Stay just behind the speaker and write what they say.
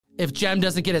If Jem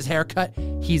doesn't get his hair cut,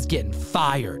 he's getting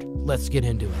fired. Let's get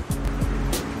into it.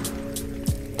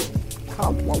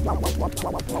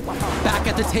 Back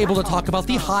at the table to talk about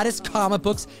the hottest comic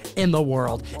books in the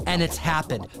world. And it's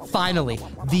happened. Finally,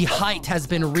 the height has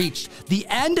been reached. The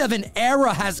end of an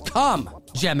era has come.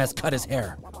 Jem has cut his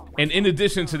hair. And in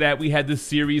addition to that, we had the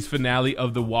series finale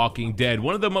of The Walking Dead,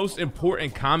 one of the most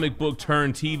important comic book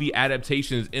turned TV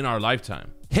adaptations in our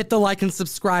lifetime. Hit the like and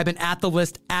subscribe, and at the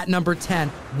list at number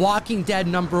 10, Walking Dead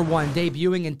number 1,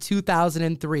 debuting in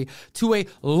 2003 to a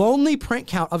lonely print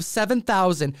count of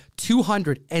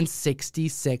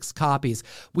 7,266 copies.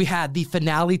 We had the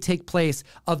finale take place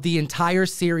of the entire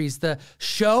series, the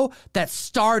show that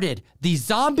started the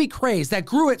zombie craze that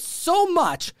grew it so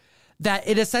much that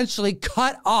it essentially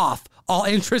cut off all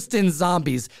interest in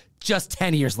zombies just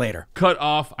 10 years later. Cut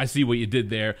off, I see what you did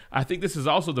there. I think this is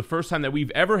also the first time that we've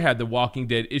ever had The Walking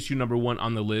Dead issue number 1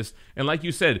 on the list. And like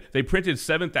you said, they printed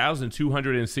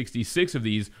 7,266 of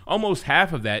these. Almost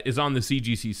half of that is on the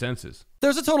CGC census.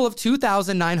 There's a total of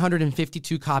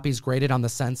 2,952 copies graded on the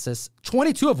census,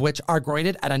 22 of which are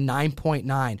graded at a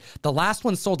 9.9. The last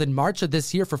one sold in March of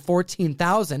this year for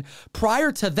 $14,000.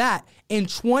 Prior to that, in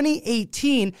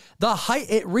 2018, the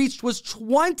height it reached was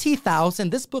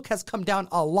 $20,000. This book has come down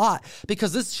a lot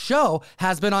because this show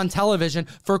has been on television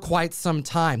for quite some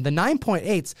time. The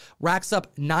 9.8s racks up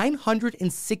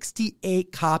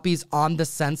 968 copies on the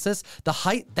census. The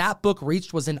height that book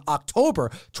reached was in October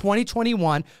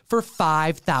 2021 for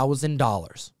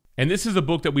 $5,000. And this is a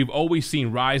book that we've always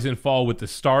seen rise and fall with the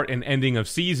start and ending of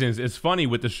seasons. It's funny,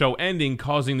 with the show ending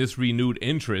causing this renewed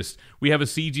interest. We have a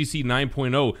CGC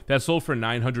 9.0 that sold for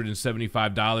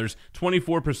 $975,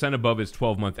 24% above its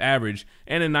 12-month average,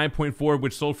 and a 9.4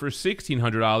 which sold for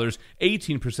 $1,600,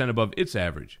 18% above its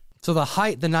average. So the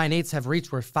height the 9.8s have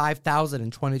reached were $5,000 in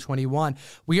 2021.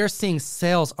 We are seeing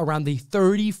sales around the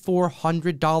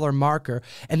 $3,400 marker,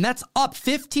 and that's up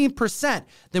 15%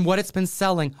 than what it's been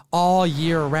selling all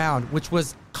year round, which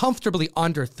was comfortably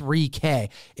under $3K.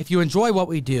 If you enjoy what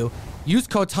we do, use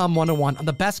code TOM101 on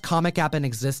the best comic app in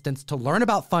existence to learn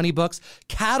about funny books,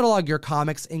 catalog your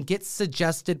comics, and get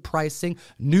suggested pricing,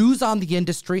 news on the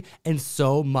industry, and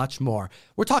so much more.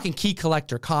 We're talking Key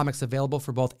Collector comics available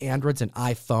for both Androids and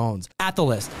iPhones. At the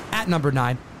list, at number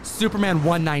 9, Superman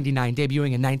 199,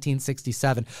 debuting in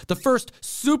 1967. The first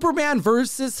Superman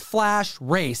versus Flash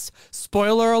race.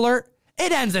 Spoiler alert,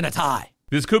 it ends in a tie.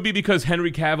 This could be because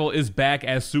Henry Cavill is back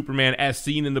as Superman as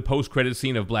seen in the post-credit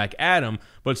scene of Black Adam,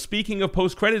 but speaking of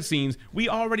post-credit scenes, we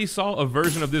already saw a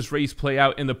version of this race play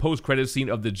out in the post-credit scene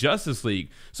of the Justice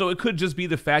League, so it could just be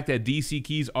the fact that DC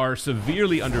keys are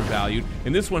severely undervalued,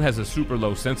 and this one has a super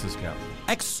low census count.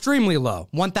 Extremely low.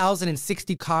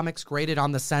 1,060 comics graded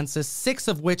on the census, 6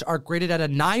 of which are graded at a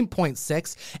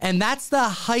 9.6, and that's the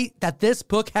height that this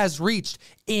book has reached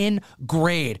in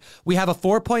grade. We have a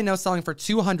 4.0 selling for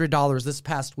 $200 this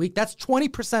past week. That's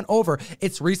 20% over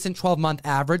its recent 12-month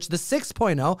average. The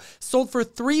 6.0 sold for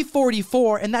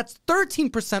 $344, and that's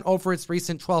 13% over its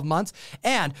recent 12 months.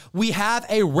 And we have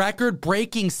a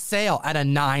record-breaking sale at a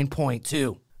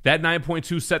 9.2. That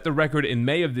 9.2 set the record in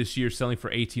May of this year, selling for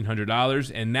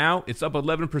 $1,800, and now it's up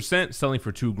 11%, selling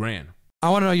for $2,000. I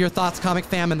want to know your thoughts, comic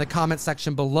fam, in the comment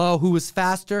section below. Who is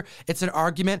faster? It's an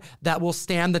argument that will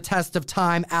stand the test of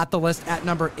time. At the list at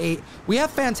number 8, we have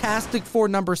Fantastic Four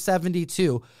number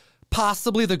 72,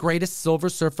 possibly the greatest Silver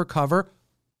Surfer cover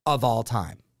of all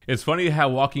time. It's funny how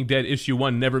Walking Dead issue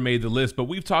 1 never made the list, but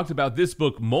we've talked about this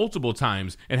book multiple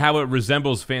times and how it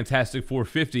resembles Fantastic Four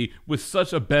 50 with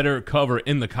such a better cover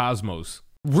in the cosmos.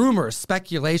 Rumors,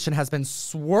 speculation has been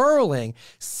swirling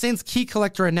since Key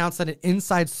Collector announced that an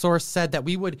inside source said that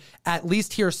we would at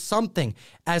least hear something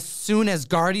as soon as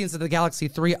Guardians of the Galaxy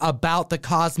 3 about the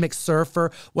Cosmic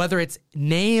Surfer, whether it's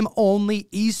name only,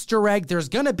 Easter egg, there's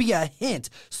going to be a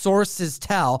hint, sources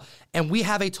tell. And we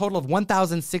have a total of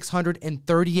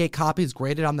 1,638 copies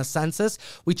graded on the census.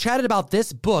 We chatted about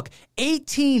this book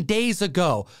 18 days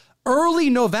ago, early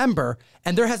November,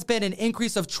 and there has been an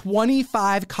increase of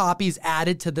 25 copies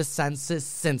added to the census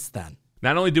since then.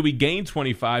 Not only did we gain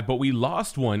 25, but we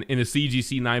lost one in a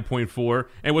CGC 9.4.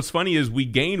 And what's funny is we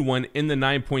gained one in the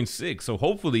 9.6. So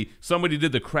hopefully somebody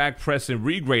did the crack, press, and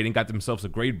regrade and got themselves a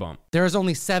grade bump. There's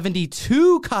only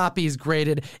 72 copies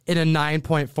graded in a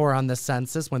 9.4 on the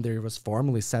census when there was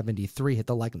formerly 73. Hit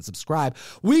the like and subscribe.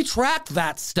 We tracked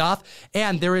that stuff,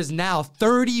 and there is now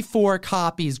 34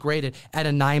 copies graded at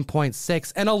a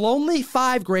 9.6 and a lonely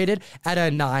 5 graded at a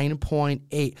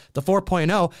 9.8. The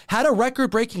 4.0 had a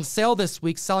record-breaking sale this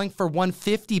week, selling for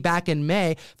 $150 back in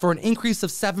May for an increase of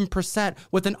 7%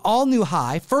 with an all-new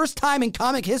high, first time in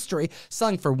comic history,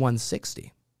 selling for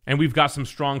 $160. And we've got some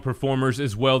strong performers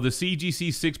as well. The CGC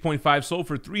 6.5 sold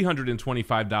for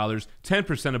 $325,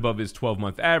 10% above its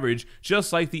 12-month average,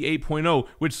 just like the 8.0,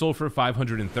 which sold for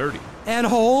 $530. And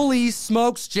holy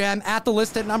smokes, Jem, at the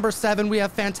list at number 7, we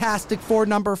have Fantastic Four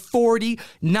number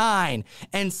 49.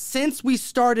 And since we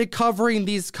started covering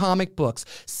these comic books,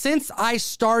 since I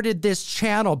started this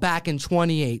channel back in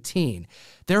 2018,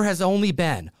 there has only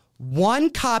been one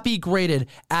copy graded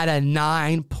at a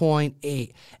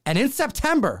 9.8. And in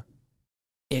September,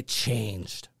 it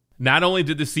changed. Not only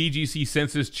did the CGC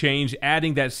census change,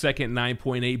 adding that second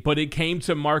 9.8, but it came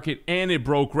to market and it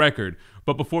broke record.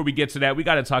 But before we get to that, we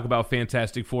got to talk about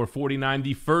Fantastic Four 49,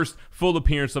 the first full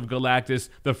appearance of Galactus,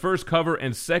 the first cover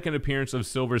and second appearance of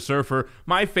Silver Surfer,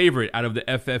 my favorite out of the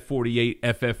FF48,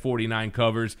 FF49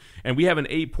 covers. And we have an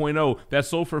 8.0 that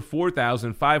sold for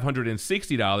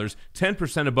 $4,560,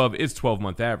 10% above its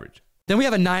 12-month average. Then we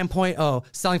have a 9.0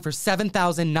 selling for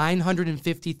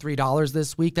 $7,953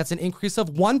 this week. That's an increase of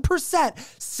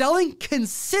 1%, selling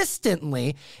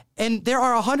consistently. And there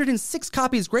are 106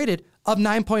 copies graded of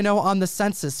 9.0 on the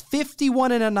census,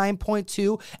 51 in a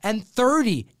 9.2 and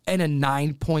 30 in a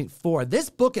 9.4. This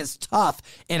book is tough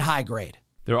in high grade.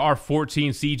 There are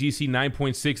 14 CGC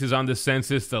 9.6s on the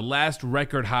census. The last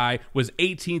record high was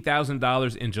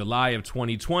 $18,000 in July of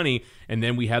 2020. And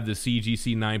then we have the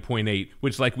CGC 9.8,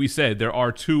 which, like we said, there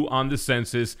are 2 on the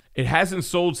census. It hasn't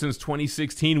sold since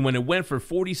 2016 when it went for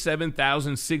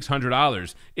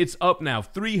 $47,600. It's up now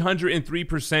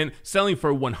 303%, selling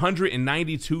for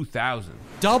 $192,000.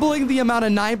 Doubling the amount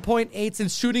of 9.8s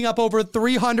and shooting up over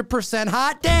 300%.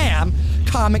 Hot damn!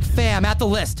 Comic Fam at the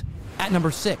list. At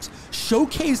number 6,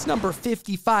 Showcase number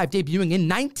 55, debuting in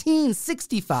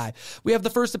 1965. We have the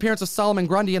first appearance of Solomon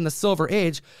Grundy in the Silver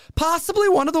Age, possibly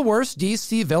one of the worst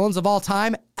DC villains of all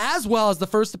time, as well as the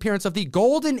first appearance of the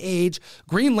Golden Age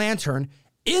Green Lantern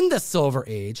in the Silver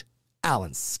Age,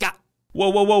 Alan Scott.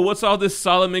 Whoa, what's all this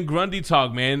Solomon Grundy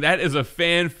talk, man? That is a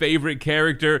fan favorite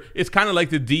character. It's kind of like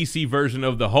the DC version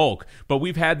of the Hulk, but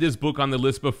we've had this book on the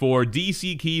list before.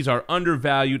 DC keys are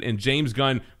undervalued, and James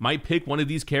Gunn might pick one of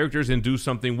these characters and do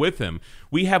something with him.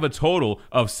 We have a total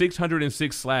of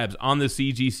 606 slabs on the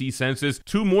CGC census,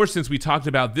 2 more since we talked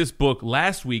about this book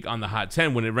last week on the Hot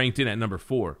 10 when it ranked in at number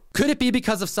 4. Could it be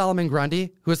because of Solomon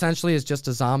Grundy, who essentially is just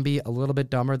a zombie, a little bit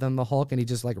dumber than the Hulk, and he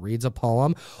just like reads a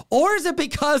poem? Or is it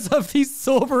because of the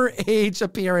Silver Age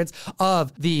appearance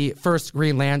of the first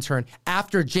Green Lantern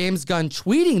after James Gunn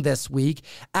tweeting this week,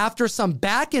 after some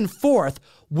back and forth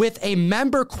with a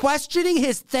member questioning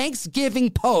his Thanksgiving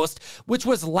post, which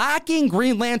was lacking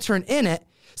Green Lantern in it,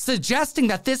 suggesting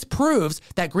that this proves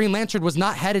that Green Lantern was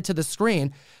not headed to the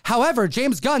screen. However,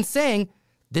 James Gunn saying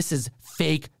this is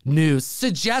fake news,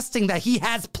 suggesting that he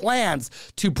has plans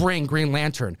to bring Green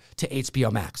Lantern to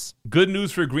HBO Max. Good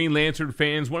news for Green Lantern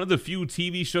fans, one of the few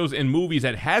TV shows and movies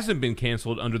that hasn't been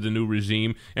canceled under the new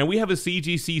regime, and we have a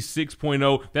CGC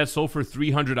 6.0 that sold for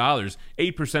 $300,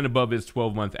 8% above its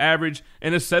 12-month average,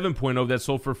 and a 7.0 that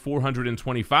sold for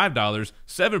 $425,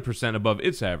 7% above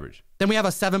its average. Then we have a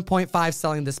 7.5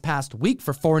 selling this past week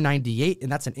for $498,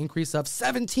 and that's an increase of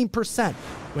 17%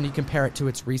 when you compare it to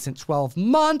its recent 12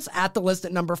 months. At the list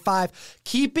at number 5,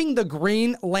 keeping the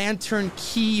Green Lantern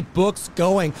key books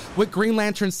going with Green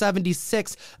Lantern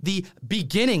 76, the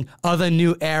beginning of a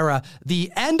new era,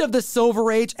 the end of the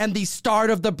Silver Age and the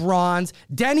start of the Bronze.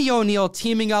 Denny O'Neil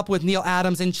teaming up with Neil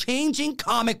Adams and changing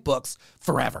comic books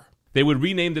forever. They would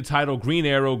rename the title Green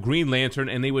Arrow, Green Lantern,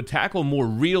 and they would tackle more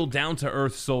real,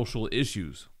 down-to-earth social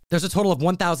issues. There's a total of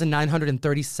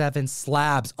 1,937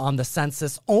 slabs on the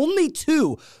census, only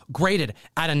 2 graded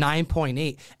at a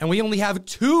 9.8, and we only have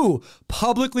 2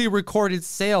 publicly recorded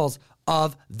sales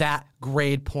of that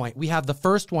grade point. We have the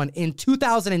first one in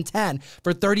 2010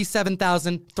 for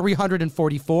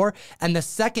 $37,344, and the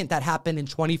second that happened in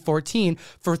 2014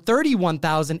 for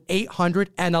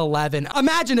 $31,811.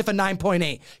 Imagine if a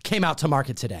 9.8 came out to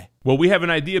market today. Well, we have an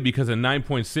idea because a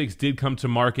 9.6 did come to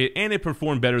market and it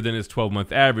performed better than its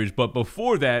 12-month average. But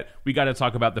before that, we got to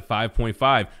talk about the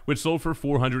 5.5, which sold for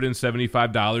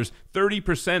 $475,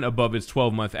 30% above its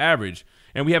 12-month average.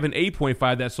 And we have an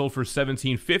 8.5 that sold for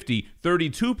 $1,750,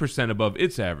 32% above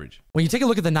its average. When you take a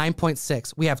look at the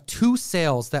 9.6, we have 2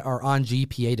 sales that are on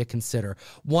GPA to consider.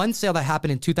 One sale that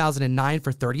happened in 2009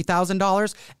 for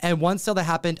 $30,000, and one sale that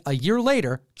happened a year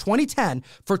later, 2010,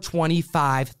 for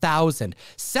 $25,000.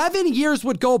 7 years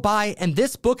would go by, and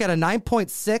this book at a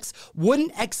 9.6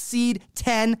 wouldn't exceed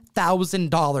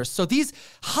 $10,000. So these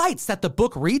heights that the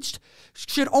book reached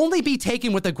should only be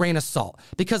taken with a grain of salt,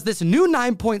 because this new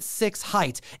 9.6 height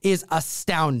height is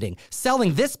astounding,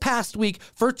 selling this past week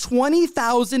for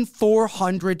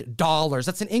 $20,400.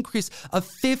 That's an increase of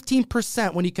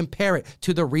 15% when you compare it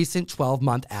to the recent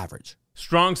 12-month average.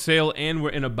 Strong sale, and we're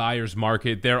in a buyer's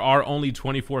market. There are only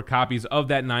 24 copies of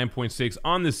that 9.6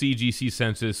 on the CGC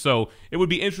census, so it would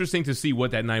be interesting to see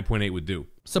what that 9.8 would do.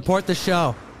 Support the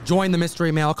show. Join the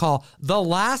mystery mail call. The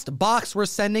last box we're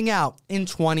sending out in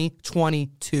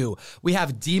 2022. We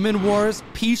have Demon Wars,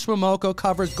 Peach Momoko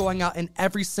covers going out in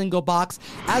every single box,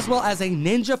 as well as a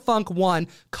Ninja Funk 1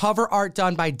 cover art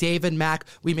done by David Mack.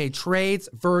 We made trades,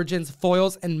 virgins,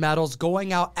 foils, and metals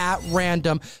going out at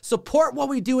random. Support what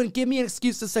we do and give me an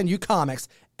excuse to send you comics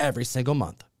every single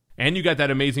month. And you got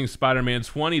that amazing Spider-Man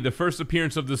 20, the first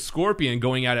appearance of the Scorpion,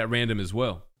 going out at random as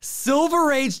well.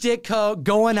 Silver Age Ditko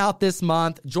going out this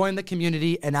month. Join the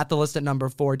community, and at the list at number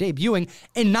 4, debuting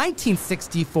in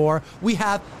 1964, we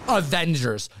have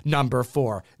Avengers number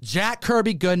 4. Jack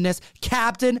Kirby goodness,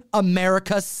 Captain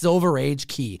America Silver Age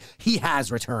key. He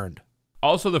has returned.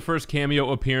 Also, the first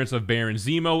cameo appearance of Baron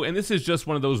Zemo, and this is just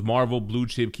one of those Marvel blue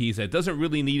chip keys that doesn't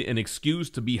really need an excuse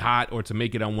to be hot or to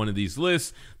make it on one of these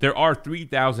lists. There are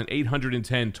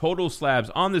 3,810 total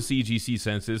slabs on the CGC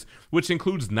census, which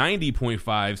includes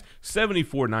 90.5s,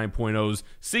 74 9.0s,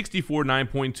 64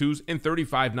 9.2s, and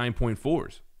 35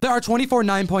 9.4s. There are 24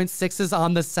 9.6s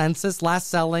on the census, last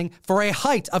selling for a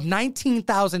height of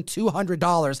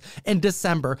 $19,200 in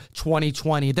December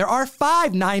 2020. There are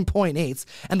 5 9.8s,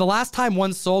 and the last time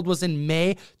one sold was in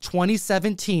May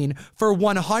 2017 for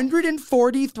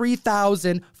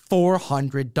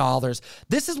 $143,400.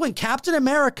 This is when Captain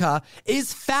America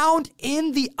is found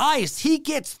in the ice. He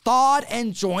gets thawed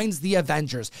and joins the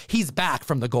Avengers. He's back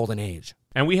from the Golden Age.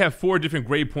 And we have 4 different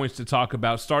grade points to talk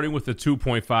about, starting with the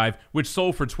 2.5, which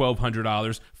sold for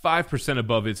 $1,200, 5%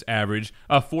 above its average,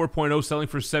 a 4.0 selling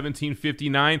for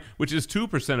 $1,759, which is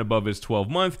 2% above its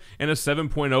 12-month, and a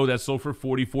 7.0 that sold for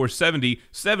 $4,470,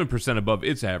 7% above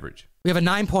its average. We have a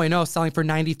 9.0 selling for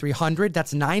 $9,300.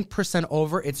 That's 9%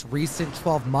 over its recent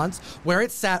 12 months, where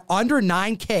it sat under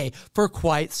 $9K for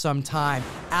quite some time.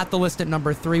 At the list at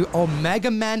number 3,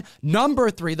 Omega Men number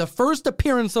 3, the first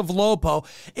appearance of Lobo,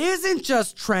 isn't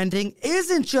just trending,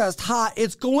 isn't just hot,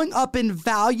 it's going up in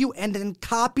value and in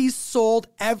copies sold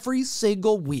every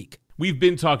single week. We've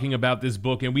been talking about this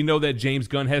book, and we know that James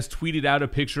Gunn has tweeted out a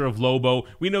picture of Lobo.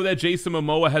 We know that Jason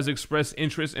Momoa has expressed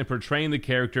interest in portraying the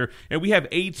character, and we have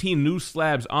 18 new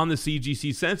slabs on the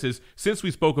CGC census since we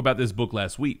spoke about this book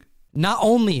last week. Not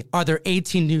only are there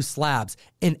 18 new slabs,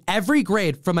 in every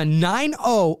grade from a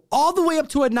 9.0 all the way up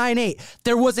to a 9.8,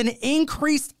 there was an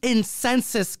increase in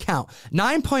census count.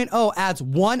 9.0 adds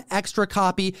 1 extra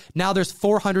copy. Now there's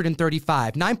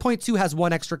 435. 9.2 has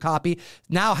 1 extra copy,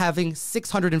 now having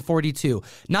 642.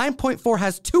 9.4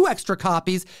 has 2 extra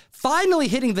copies, finally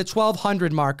hitting the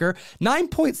 1,200 marker.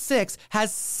 9.6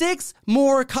 has 6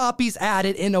 more copies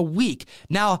added in a week,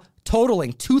 now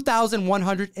totaling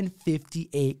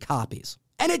 2,158 copies.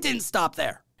 And it didn't stop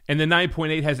there. And the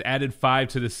 9.8 has added 5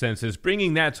 to the census,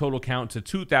 bringing that total count to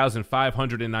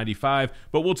 2,595,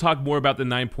 but we'll talk more about the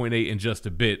 9.8 in just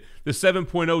a bit. The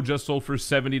 7.0 just sold for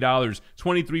 $70,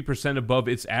 23% above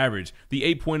its average. The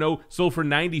 8.0 sold for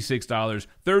 $96,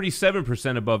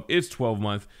 37% above its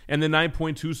 12-month, and the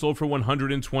 9.2 sold for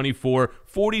 $124,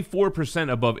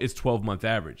 44% above its 12-month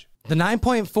average. The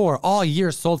 9.4 all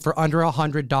year sold for under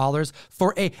 $100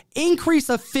 for an increase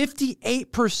of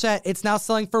 58%. It's now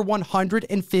selling for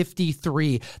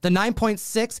 $153. The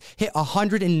 9.6 hit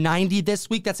 $190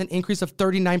 this week. That's an increase of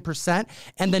 39%.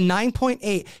 And the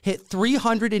 9.8 hit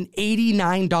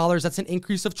 $389. That's an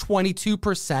increase of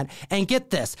 22%. And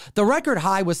get this, the record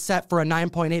high was set for a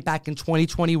 9.8 back in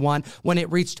 2021 when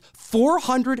it reached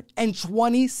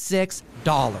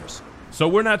 $426. So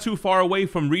we're not too far away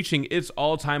from reaching its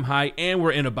all-time high, and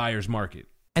we're in a buyer's market.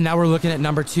 And now we're looking at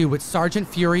number 2 with Sergeant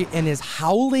Fury and his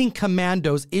Howling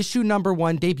Commandos, issue number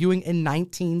 1, debuting in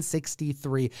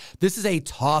 1963. This is a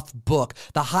tough book.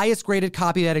 The highest graded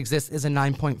copy that exists is a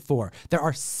 9.4. There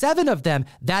are 7 of them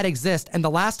that exist, and the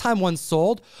last time one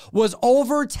sold was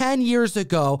over 10 years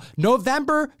ago,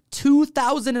 November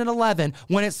 2011,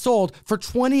 when it sold for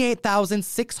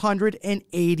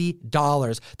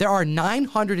 $28,680. There are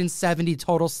 970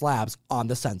 total slabs on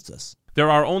the census. There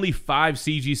are only 5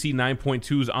 CGC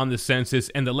 9.2s on the census,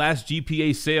 and the last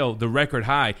GPA sale, the record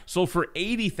high, sold for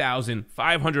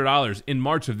 $80,500 in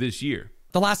March of this year.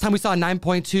 The last time we saw a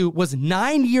 9.2 was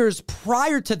 9 years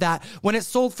prior to that, when it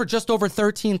sold for just over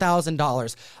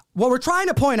 $13,000. What we're trying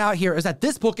to point out here is that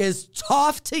this book is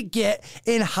tough to get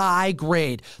in high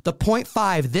grade. The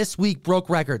 0.5 this week broke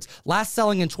records. Last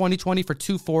selling in 2020 for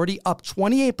 $240, up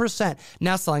 28%,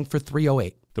 now selling for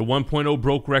 $308. The 1.0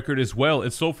 broke record as well.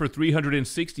 It sold for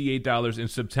 $368 in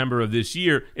September of this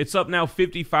year. It's up now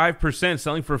 55%,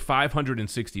 selling for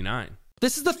 $569.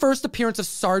 This is the first appearance of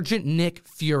Sergeant Nick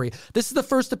Fury. This is the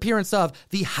first appearance of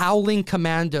the Howling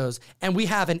Commandos. And we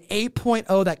have an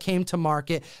 8.0 that came to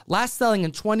market, last selling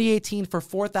in 2018 for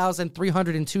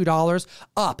 $4,302,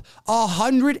 up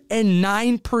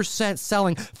 109%,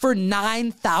 selling for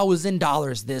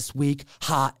 $9,000 this week.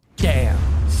 Hot damn.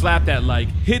 Slap that like,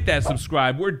 hit that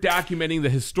subscribe. We're documenting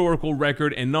the historical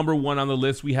record, and number one on the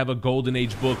list, we have a Golden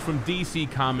Age book from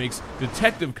DC Comics,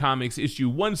 Detective Comics, issue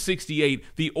 168,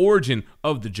 The Origin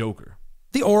of the Joker.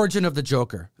 The Origin of the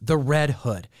Joker, The Red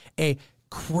Hood, a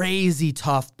crazy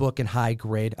tough book in high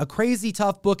grade, a crazy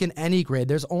tough book in any grade.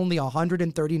 There's only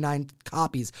 139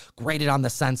 copies graded on the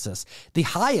census. The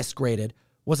highest graded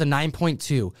was a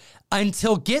 9.2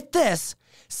 until, get this,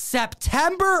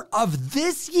 September of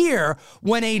this year,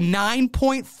 when a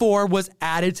 9.4 was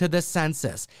added to the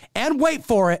census. And wait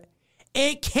for it,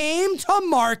 it came to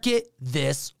market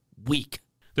this week.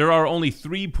 There are only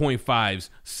 3.5s,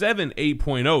 7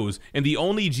 8.0s, and the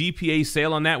only GPA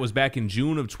sale on that was back in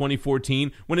June of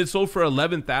 2014 when it sold for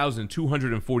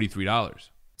 $11,243.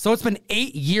 So it's been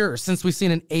 8 years since we've seen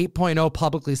an 8.0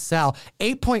 publicly sell.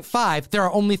 8.5, there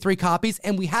are only 3 copies,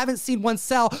 and we haven't seen one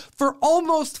sell for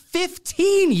almost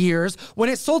 15 years when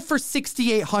it sold for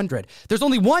 $6,800. There's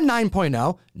only one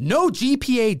 9.0, no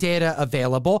GPA data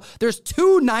available. There's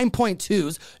 2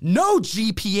 9.2s, no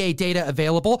GPA data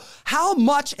available. How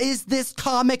much is this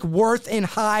comic worth in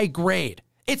high grade?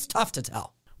 It's tough to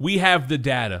tell. We have the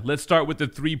data. Let's start with the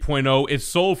 3.0. It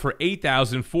sold for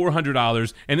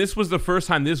 $8,400, and this was the first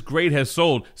time this grade has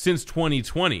sold since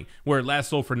 2020, where it last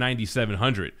sold for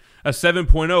 $9,700. A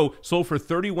 7.0 sold for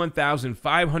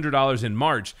 $31,500 in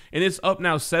March, and it's up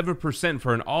now 7%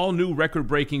 for an all-new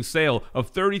record-breaking sale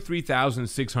of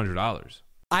 $33,600.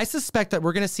 I suspect that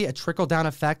we're going to see a trickle-down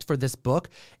effect for this book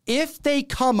if they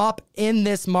come up in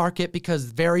this market, because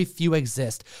very few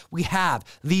exist. We have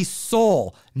the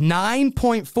Soul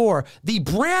 9.4, the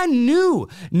brand new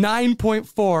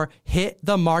 9.4 hit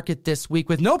the market this week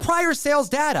with no prior sales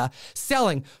data,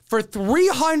 selling for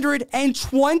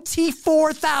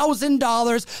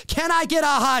 $324,000. Can I get a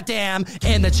hot damn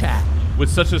in the chat? With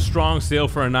such a strong sale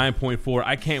for a 9.4,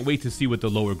 I can't wait to see what the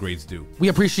lower grades do. We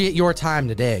appreciate your time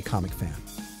today, comic fan.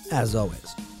 As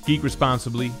always, geek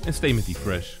responsibly and stay minty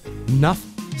fresh. Enough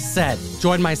said.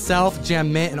 Join myself,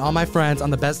 Gem Mint, and all my friends on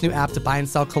the best new app to buy and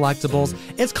sell collectibles.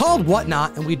 It's called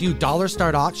Whatnot, and we do dollar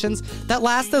start auctions that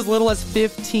last as little as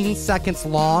 15 seconds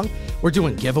long. We're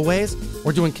doing giveaways,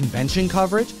 we're doing convention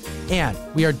coverage, and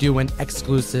we are doing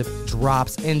exclusive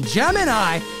drops. And Gem and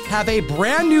I have a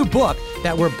brand new book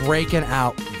that we're breaking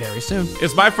out very soon.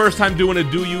 It's my first time doing a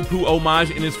Do You Poo homage,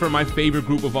 and it's for my favorite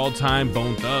group of all time,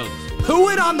 Bone Thugs. Poo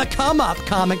it on the come up,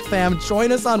 comic fam.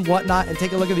 Join us on Whatnot and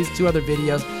take a look at these 2 other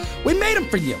videos. We made them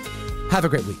for you. Have a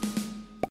great week.